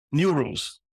new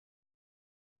rules.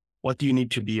 What do you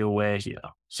need to be aware here?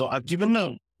 So I've given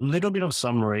a little bit of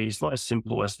summary. It's not as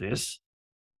simple as this,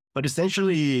 but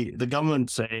essentially the government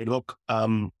say, look,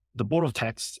 the Board of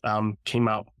Tax came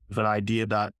out with an idea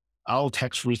that our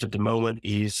tax rules at the moment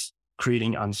is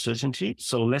creating uncertainty.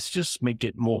 So let's just make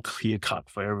it more clear cut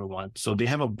for everyone. So they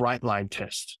have a bright line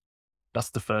test. That's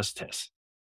the first test.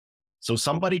 So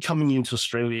somebody coming into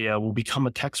Australia will become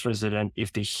a tax resident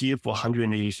if they're here for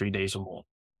 183 days or more.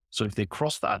 So if they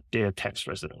cross that, they're a tax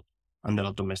resident under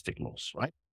our domestic laws,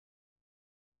 right?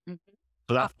 Mhm.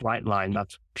 So that bright line,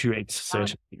 that creates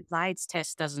certainty. Resides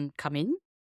test doesn't come in?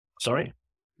 Sorry?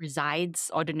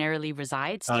 Ordinarily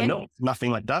resides test? No,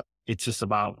 nothing like that. It's just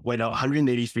about whether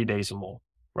 183 days or more,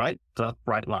 right? So that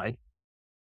bright line.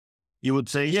 You would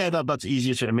say, yeah, that's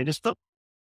easier to administer.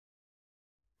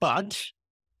 But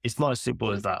it's not as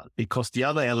simple as that, because the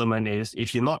other element is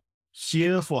if you're not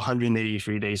here for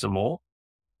 183 days or more,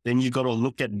 then you got to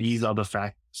look at these other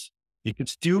factors. You could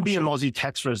still be an Aussie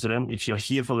tax resident if you're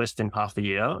here for less than half a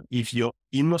year. If you're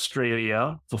in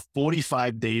Australia for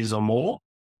 45 days or more,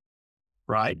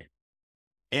 right?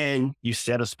 And you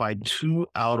satisfy 2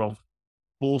 out of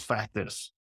 4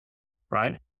 factors,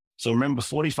 right? So remember,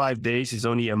 45 days is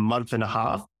only a month and a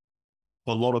half.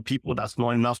 For a lot of people, that's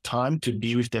not enough time to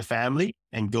be with their family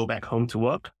and go back home to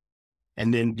work.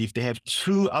 And then if they have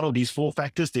 2 out of these 4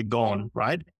 factors, they're gone,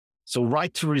 right? So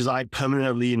right to reside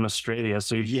permanently in Australia.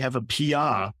 So if you have a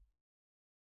PR,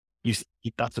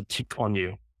 that's a tick on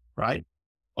you, right?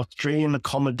 Australian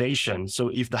accommodation. So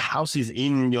if the house is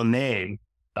in your name,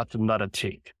 that's another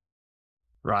tick,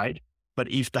 right?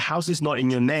 But if the house is not in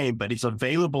your name, but it's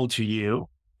available to you,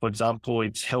 for example,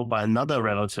 it's held by another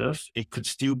relative, it could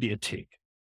still be a tick.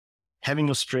 Having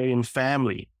Australian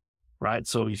family, right?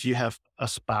 So if you have a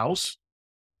spouse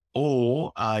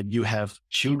or you have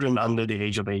children under the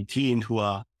age of 18 who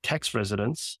are tax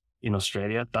residents in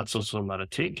Australia, that's also another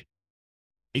tick.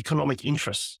 Economic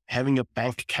interest, having a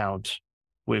bank account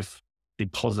with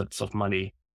deposits of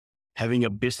money, having a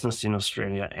business in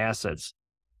Australia, assets,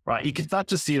 right? You can start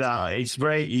to see that it's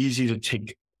very easy to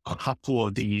tick a couple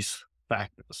of these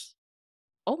factors.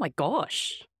 Oh my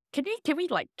gosh. Can we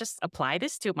like just apply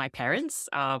this to my parents?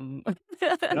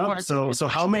 Yeah. So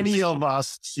how many of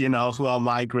us, who are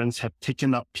migrants have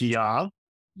taken up PR?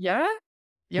 Yeah.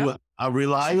 Who are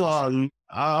relying on,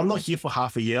 I'm not here for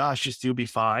half a year, I should still be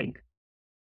fine.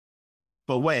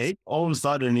 But wait, all of a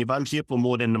sudden, if I'm here for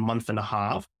more than a month and a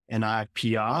half and I have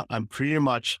PR, I'm pretty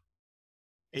much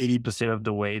 80% of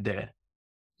the way there.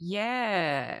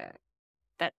 Yeah.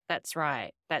 That's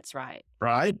right. That's right.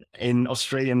 Right? In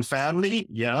Australian family,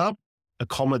 yeah.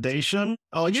 Accommodation.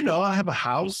 Oh, I have a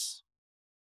house,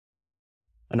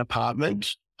 an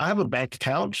apartment. I have a bank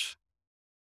account.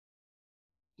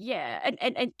 Yeah.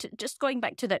 And just going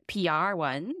back to that PR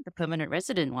one, the permanent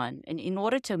resident one, and in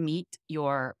order to meet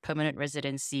your permanent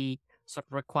residency sort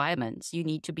of requirements, you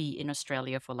need to be in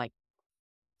Australia for like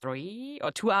 3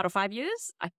 or 2 out of 5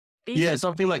 years, I think. Yeah,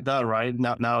 something like that, right?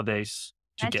 Nowadays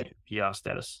to get PR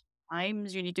status.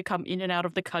 Times you need to come in and out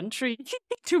of the country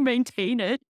to maintain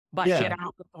it, but get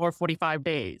out for 45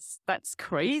 days. That's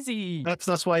crazy.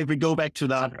 That's why if we go back to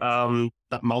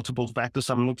that multiple factors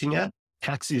I'm looking at,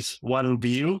 tax is one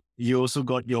view. You also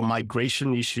got your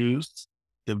migration issues,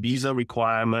 the visa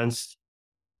requirements.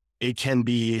 It can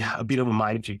be a bit of a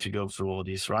minefield to go through all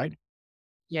this, right?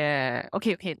 Yeah.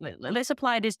 Okay. Let's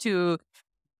apply this to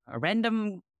a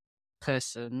random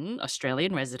person,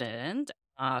 Australian resident,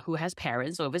 who has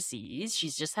parents overseas.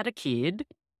 She's just had a kid.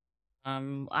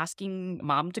 Asking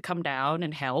mom to come down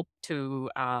and help to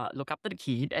look after the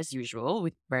kid as usual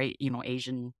with very,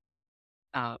 Asian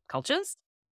cultures.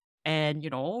 And,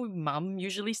 mom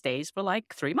usually stays for like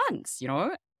 3 months,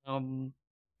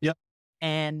 Yep.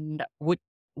 And would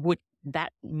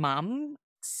that mom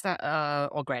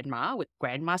or grandma, would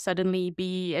grandma suddenly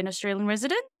be an Australian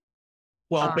resident?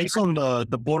 Well, based on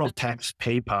the Board of Tax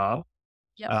paper,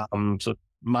 so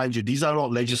mind you, these are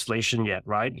not legislation yet,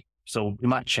 right? So it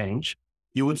might change.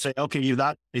 You would say, okay,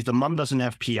 if the mom doesn't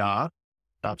have PR,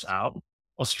 that's out.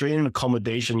 Australian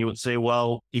accommodation, you would say,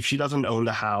 well, if she doesn't own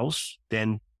the house,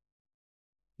 then,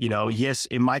 yes,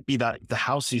 it might be that the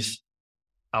house is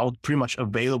out pretty much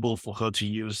available for her to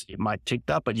use. It might take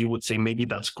that, but you would say maybe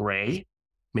that's gray,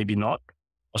 maybe not.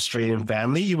 Australian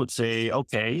family, you would say,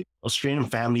 okay, Australian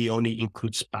family only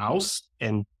includes spouse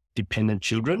and dependent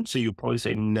children. So you probably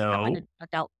say no. An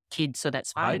adult kid, so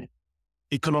that's fine. Right?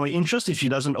 Economic interest, if she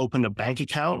doesn't open a bank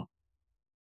account,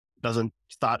 doesn't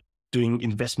start doing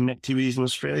investment activities in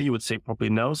Australia, you would say probably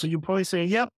no. So you probably say,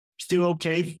 yep, still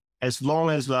okay, as long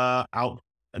as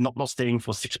not staying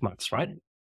for 6 months, right?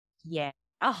 Yeah.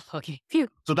 Oh, okay. Phew.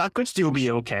 So that could still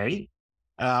be okay.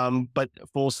 But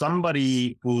for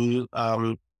somebody who,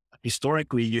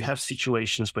 historically, you have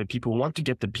situations where people want to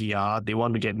get the PR, they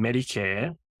want to get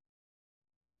Medicare.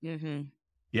 Mm-hmm.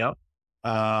 Yeah.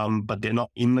 But they're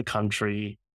not in the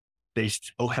country. They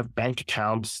still have bank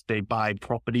accounts. They buy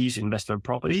properties, investment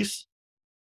properties.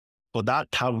 For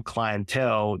that type of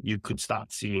clientele, you could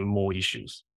start seeing more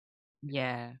issues.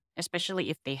 Yeah. Especially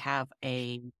if they have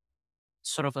a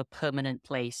sort of a permanent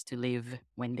place to live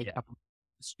when they Yeah. come to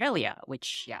Australia,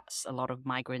 which, yes, a lot of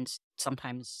migrants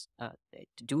sometimes they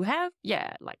do have.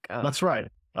 Yeah. Like, That's right.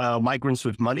 Migrants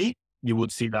with money, you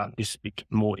would see that this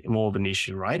more of an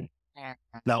issue, right? yeah.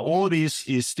 Now, all this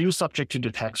is still subject to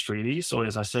the tax treaty. So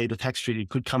as I say, the tax treaty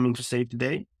could come into save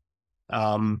today.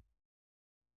 But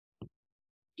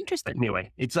Interesting.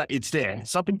 anyway, it's there.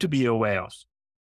 Something to be aware of.